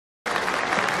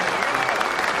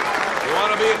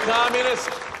be a communist?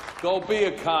 Go be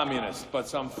a communist. But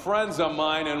some friends of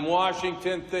mine in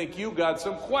Washington think you got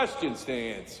some questions to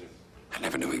answer. I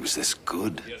never knew he was this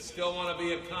good. You still want to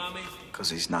be a commie? Because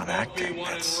he's not acting,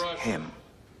 that's him.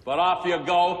 But off you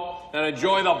go and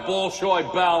enjoy the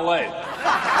Bolshoi ballet.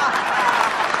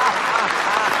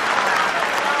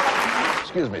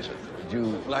 Excuse me, sir. Would you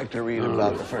like to read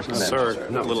about the First Amendment? Sir,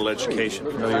 a little education.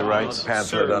 Know your rights?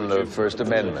 Pamphlet on the First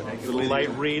Amendment. A little light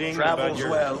reading. Travels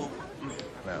well.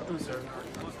 No.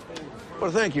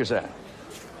 Well, thank you, sir.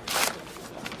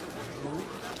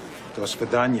 До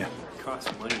свидания.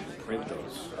 Costs money to print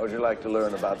those. How would you like to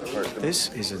learn about the First Amendment?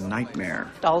 This is a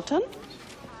nightmare. Dalton?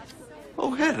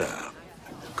 Oh, Hedda.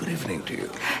 Good evening to you.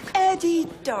 Eddie,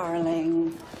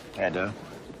 darling. Hedda.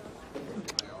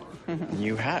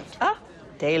 New hat. Ah,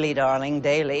 daily, darling,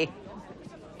 daily.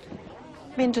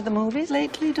 Been to the movies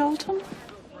lately, Dalton?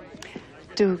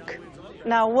 Duke.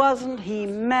 Now, wasn't he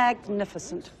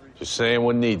magnificent? Just saying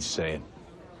what needs saying.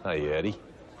 Hi, Eddie.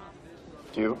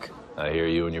 Duke? I hear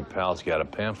you and your pals got a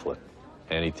pamphlet.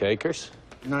 Any takers?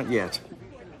 Not yet.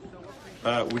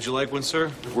 Would you like one,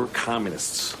 sir? We're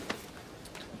communists.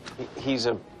 He's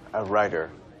a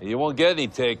writer. You won't get any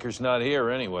takers, not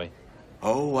here anyway.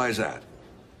 Oh, why's that?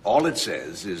 All it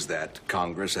says is that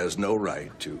Congress has no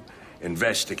right to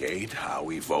investigate how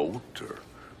we vote or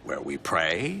where we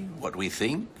pray, what we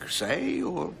think, say,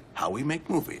 or how we make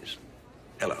movies.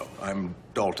 Hello, I'm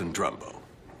Dalton TRUMBO.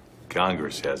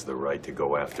 Congress has the right to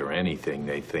go after anything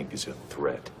they think is a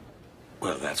threat.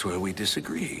 Well, that's where we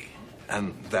disagree.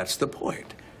 And that's the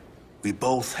point. We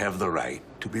both have the right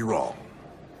to be wrong.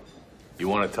 You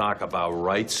want to talk about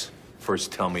rights?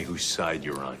 First tell me whose side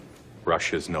you're on.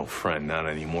 Russia's no friend, not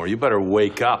anymore. You better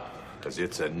wake up, because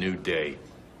it's a new day.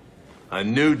 A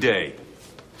new day.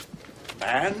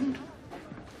 And?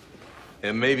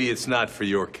 And maybe it's not for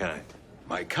your kind.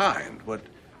 My kind? What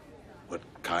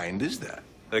kind is that?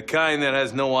 The kind that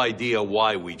has no idea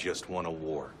why we just won a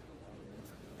war.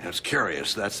 That's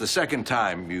curious. That's the second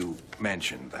time you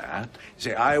mentioned that.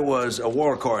 See, I was a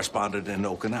war correspondent in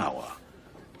Okinawa.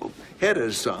 Well,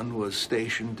 Hedda's son was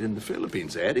stationed in the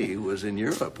Philippines. Eddie was in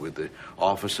Europe with the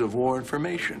Office of War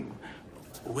Information.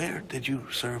 Where did you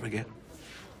serve again?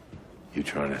 You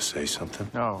trying to say something?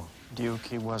 No, Duke,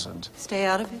 he wasn't. Stay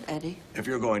out of it, Eddie. If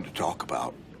you're going to talk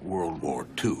about World War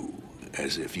II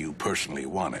as if you personally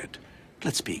won it,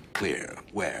 let's be clear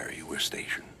where you were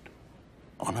stationed.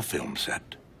 On a film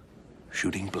set,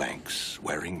 shooting blanks,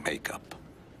 wearing makeup.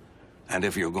 And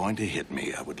if you're going to hit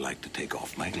me, I would like to take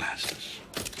off my glasses.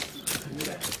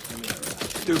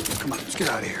 Duke, come on, let's get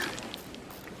out of here.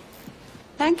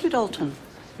 Thank you, Dalton.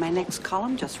 My next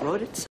column just wrote itself.